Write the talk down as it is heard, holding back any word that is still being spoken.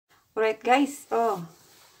Alright guys,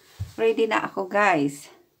 ready na ako guys.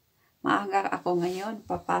 Maaga ako ngayon,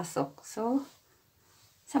 papasok. So,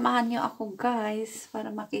 samahan nyo ako guys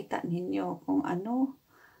para makita ninyo kung ano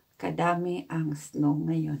kadami ang snow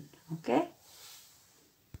ngayon. Okay?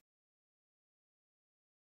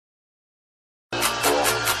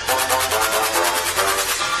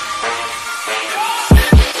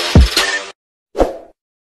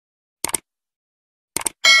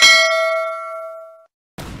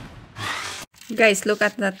 Guys, look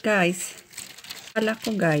at that guys. Kala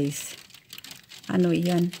ko guys, ano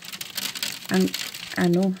yan?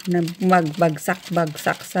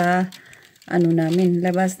 Magbagsak-bagsak sa namin,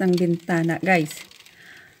 labas ng bintana guys.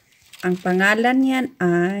 Ang pangalan yan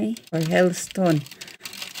ay hailstone.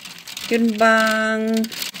 Yun bang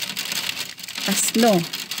snow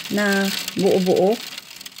na buo-buo?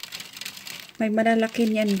 May malalaki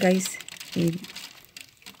yan guys.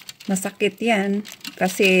 Masakit yan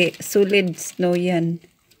kasi solid snow yan.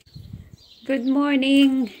 Good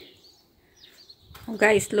morning. Oh,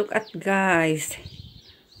 guys, look at guys.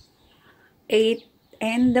 8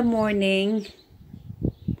 in the morning.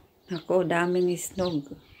 Ako, daming snow.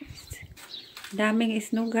 Daming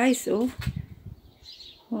snow guys, oh.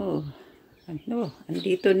 Oh,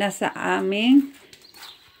 andito na sa aming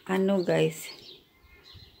guys.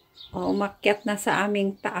 Oh, umakyat na sa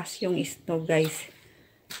aming taas yung snow guys.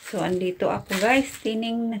 So, andito ako guys.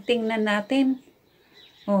 Tingnan natin.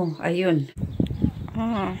 Oh, ayun.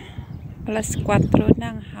 Alas 4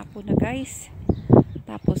 ng hapon na guys.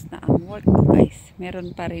 Tapos na ang work ko guys.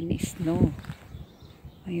 Meron pa rin snow.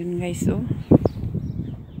 Ayun guys, oh.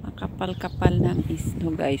 Makapal-kapal ng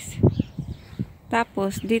snow guys.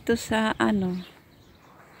 Tapos, dito sa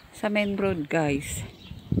sa main road guys.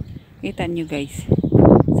 Kita nyo guys.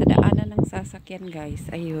 Sa daanan ng sasakyan guys.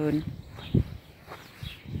 Ayun.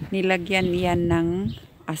 Nilagyan yan ng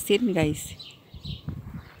asin guys.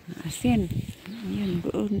 Asin. Ayun,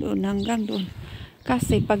 doon hanggang doon.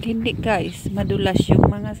 Kasi pag hindi guys, madulas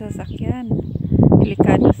yung mga sasakyan.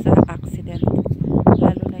 Delikado sa accident.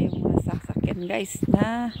 Lalo na yung mga sasakyan guys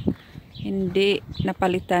na hindi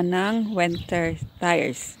napalitan ng winter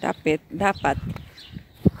tires.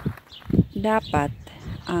 Dapat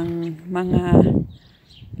ang mga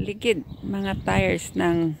ligid, mga tires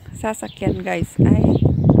ng sasakyan guys ay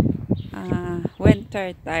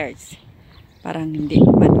winter tires. Parang hindi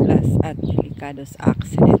madulas at delikado sa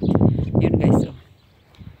accident. Yun guys, oh.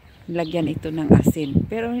 Lagyan ito ng asin.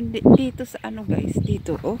 Pero hindi dito sa guys,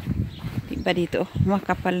 dito, oh. Diba dito, oh.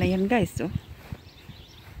 Makapal na yan guys, oh.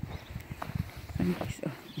 Guys,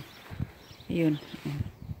 oh. Ayun.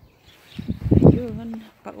 Ayun.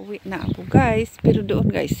 Pauwi na ako guys. Pero doon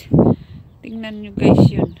guys, tingnan nyo guys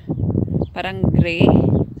yun. Parang gray.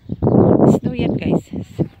 Snow yan guys.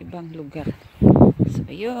 Sa ibang lugar. So,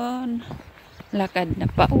 ayun. Lakad na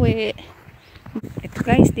pauwi. Ito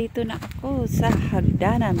guys, dito na ako sa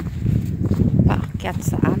hagdanan. Paakyat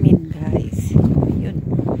sa amin guys. Ayun.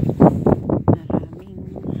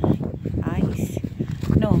 Maraming ice.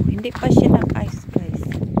 No, hindi pa siya ng ice guys.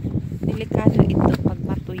 Delikado ito pag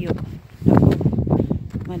matuyo. Naku,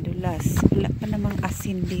 madulas. Wala pa namang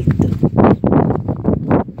asin dito.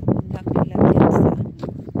 Nilagyan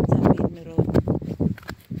sa main road.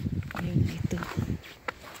 Ayun dito.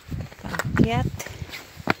 Paakyat.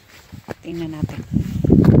 Tingnan natin.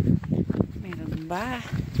 Meron ba?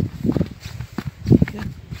 Ayun.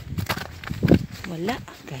 Wala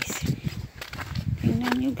guys.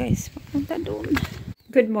 Tingnan nyo guys. Papunta doon.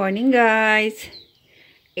 Good morning guys.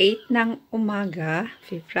 8 ng umaga.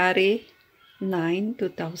 February 9,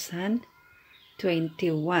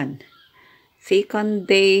 2021. Second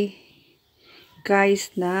day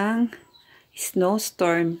guys ng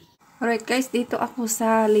snowstorm. Alright guys, dito ako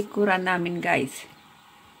sa likuran namin guys.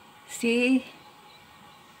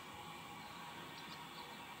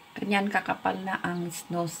 Ganyan kakapal na ang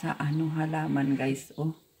snow sa halaman guys,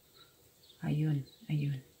 oh. Ayun,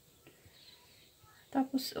 ayun.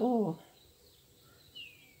 Tapos, oh.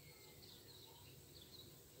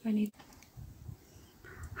 Ganito.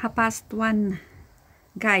 1:30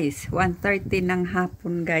 guys, 1:30 ng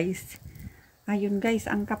hapon guys. Ayun guys,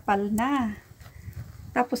 ang kapal na.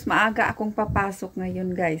 Tapos maaga akong papasok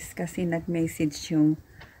ngayon guys kasi nag-message yung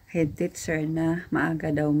head teacher na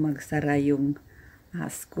maaga daw magsara yung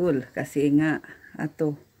school kasi nga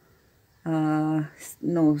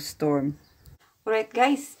snowstorm. Alright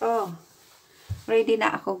guys, oh, ready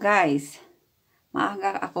na ako guys.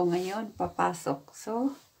 Maaga ako ngayon papasok.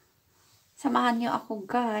 So, samahan nyo ako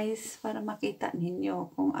guys para makita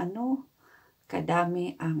ninyo kung ano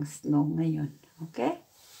kadami ang snow ngayon. Okay?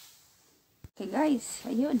 Okay guys,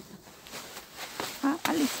 ayun.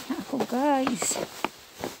 Alis na ako. guys.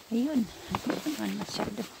 Ayun. Ayun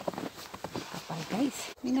masyado. Kapal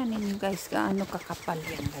guys. Tingnan ninyo guys gaano kakapal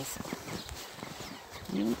yan guys.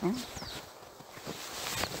 Ayun oh.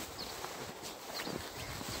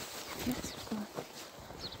 Yes,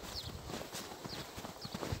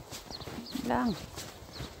 lang.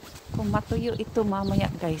 Kung matuyo ito mamaya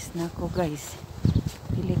guys, nako guys,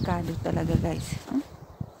 delikado talaga guys.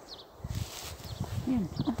 Yan.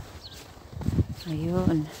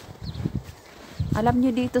 Ayun. Alam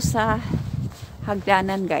nyo dito sa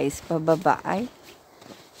hagdanan guys, pababa ay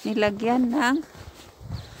nilagyan ng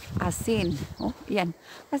asin. Oh, yan.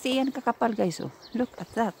 Kasi yan kakapal guys. Oh, look at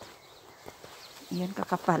that. Yan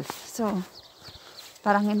kakapal. So,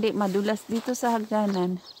 parang hindi madulas dito sa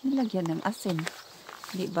hagdanan, nilagyan ng asin.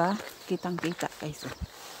 Di ba? Kitang-kita guys. Oh.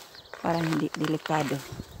 Para hindi delikado.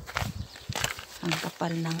 Ang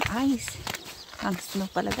kapal ng ice. Ang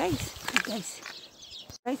snow pala guys. Guys.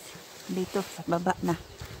 Guys, dito sa baba na.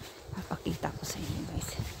 Papakita ko sa inyo guys.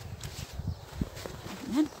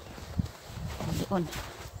 Ayan. Doon.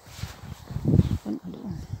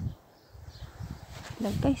 Doon.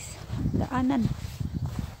 Lang guys. Daanan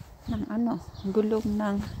ng gulong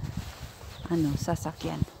ng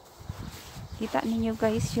sasakyan. Kita ninyo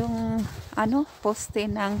guys yung poste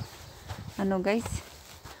ng guys,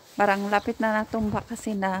 parang lapit na natumba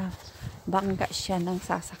kasi na bangga siya ng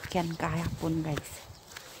sasakyan kahapon guys.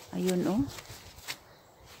 Ayun oh,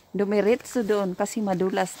 dumiretso doon kasi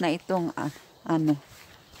madulas na itong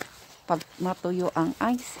pag matuyo ang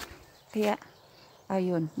ice. Kaya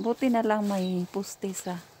ayun, buti na lang may poste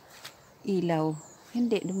sa ilaw,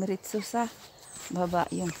 hindi dumiretso sa baba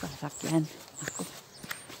yung sasakyan. Ako,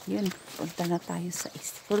 yun, punta na tayo sa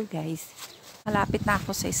school guys. Malapit na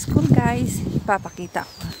ako sa school guys. Ipapakita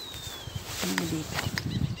ko dito.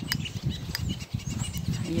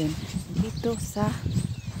 Ayun, dito sa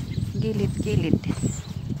gilid-gilid.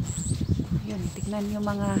 Ayun, tignan nyo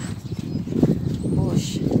mga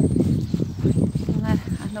bush.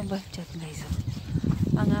 Mga ba dyan guys,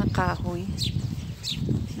 mga kahoy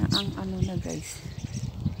na ang na guys.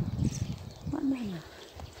 Ano na,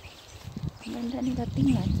 ganda nila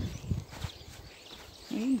tingnan.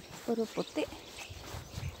 Ayun, puro puti.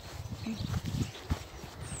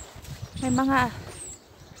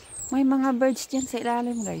 May mga birds dyan sa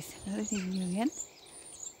ilalim guys. Narinig nyo yan?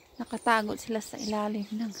 Nakatago sila sa ilalim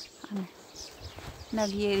ng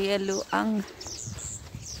nagyayelo ang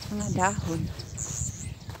mga dahon.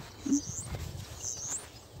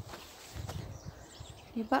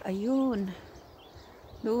 Diba? Ayun.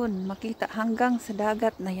 Doon makita hanggang sa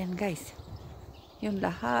dagat na yan guys. Yung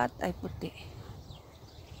lahat ay puti.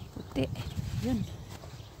 Puti. Yun.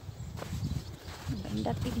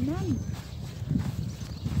 Ganda tignan.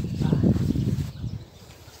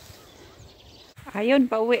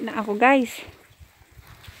 Ayun, pauwi na ako guys.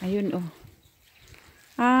 Ayun oh.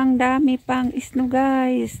 Ang dami pang snow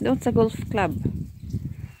guys. Doon sa golf club.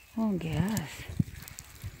 Oh yes.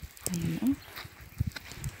 Ayun oh.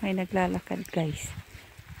 May naglalakad guys.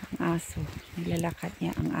 Ang aso. Naglalakad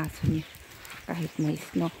niya ang aso niya. Kahit may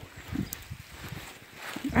snow.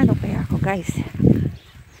 Ano kaya ako guys?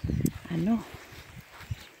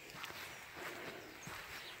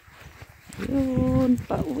 Ayun,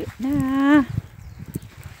 pauwi na.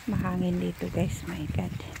 Mahangin dito guys, my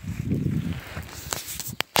god.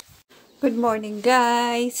 Good morning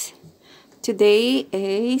guys. Today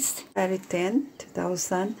is February 10,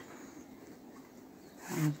 2021.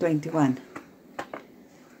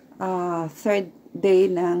 Third day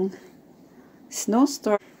ng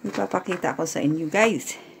snowstorm. Ipapakita ko sa inyo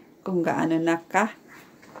guys kung gaano nakakapal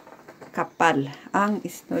ang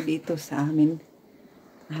snow dito sa amin,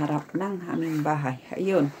 harap ng aming bahay.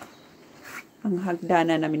 Ayun, ang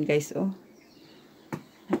hagdanan namin guys oh,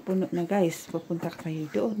 napuno na guys. Pupunta kayo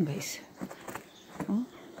doon guys.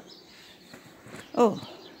 Oh,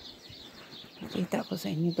 pakita ko sa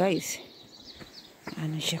inyo guys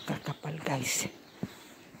ano siya kakapal guys.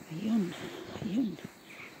 Ayun, ayun.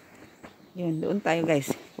 Yun, doon tayo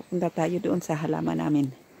guys. Pupunta tayo doon sa halaman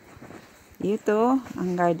namin. Ito,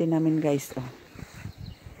 ang garden namin guys. Oh.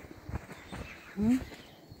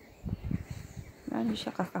 Ano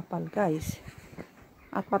siya kakapal guys.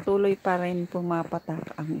 At patuloy pa rin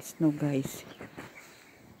pumapatak ang snow guys.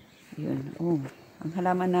 Yun, oh. Ang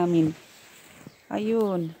halaman namin.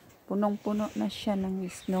 Ayun, punong-puno na siya ng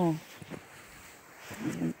snow.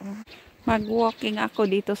 Ayun, oh. Mag-walking ako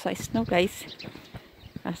dito sa snow guys.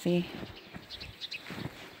 Kasi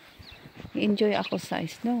enjoy ako sa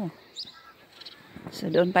snow.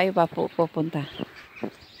 So doon tayo pupunta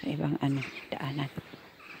sa ibang daanan.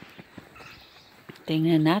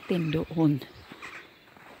 Tingnan natin doon.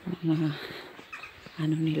 mga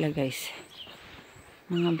ano nila guys,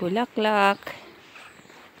 mga bulaklak.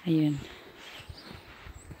 Ayun,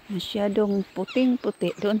 masyadong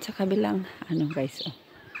puting-puti doon sa kabilang ano guys, oh,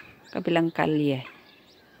 kabilang kalye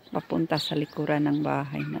papunta sa likuran ng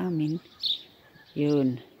bahay namin.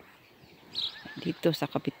 Yun, dito sa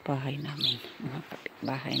kapitbahay namin, mga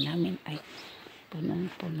kapitbahay namin ay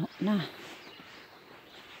punong-puno na.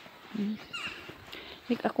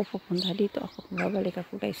 Like ako pupunta dito, babalik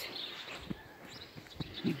ako guys.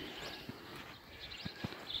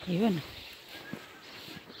 Yun.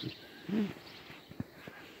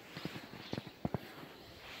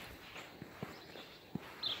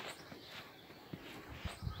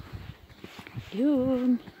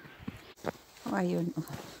 Yun. Oh, ayun. Oh.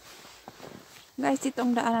 Guys,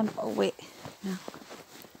 itong daanan pa uwi.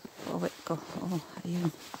 Pauwi ko. Oh,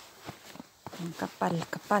 ayun. Ang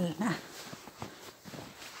kapal-kapal na.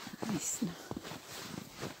 Nice na.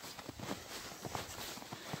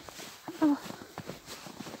 Oh.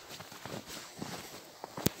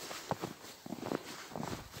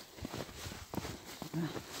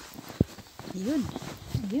 Ayun.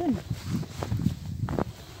 Ayun.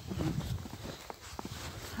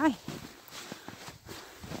 Ay.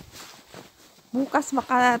 Bukas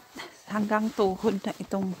baka hanggang tuhod na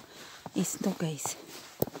itong isno guys.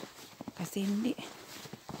 Kasi hindi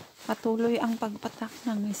patuloy ang pagpatak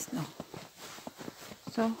ng isno.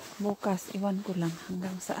 So, bukas iwan ko lang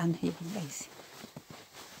hanggang saan yun guys.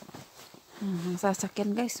 Ang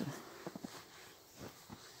sasakyan guys. Oh.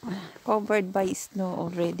 Covered by snow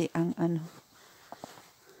already ang ano.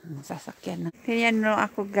 Ang sasakyan na. Tingnan mo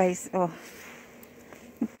ako guys. Oh.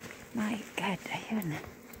 My God. Ayun.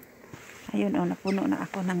 Ayun oh. Napuno na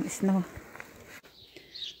ako ng snow.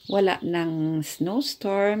 Wala ng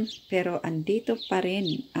snowstorm, pero andito pa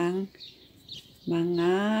rin ang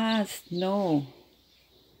mga snow.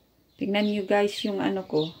 Tingnan nyo guys yung ano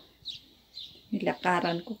ko,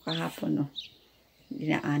 nilakaran ko kahapon, oh.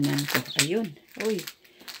 Dinaanan ko. Ayun. Uy,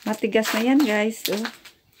 matigas na yan guys. Oh.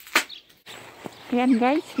 Ayan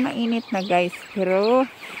guys, mainit na guys. Pero,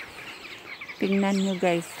 tingnan nyo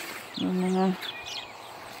guys, yung mga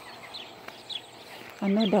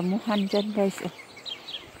ano, damuhan dyan guys. Oh.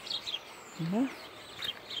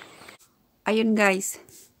 Ayun guys,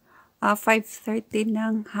 5:30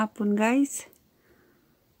 ng hapon guys.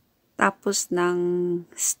 Tapos ng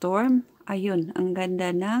storm, ayun, ang ganda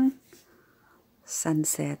ng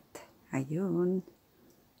sunset. Ayun.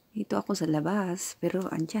 Dito ako sa labas, pero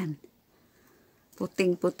andyan.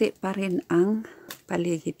 Puting-puti pa rin ang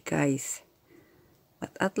paligid guys.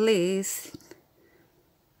 But at least,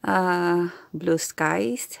 blue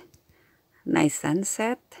skies, nice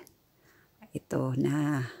sunset. Ito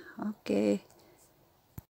na. Okay.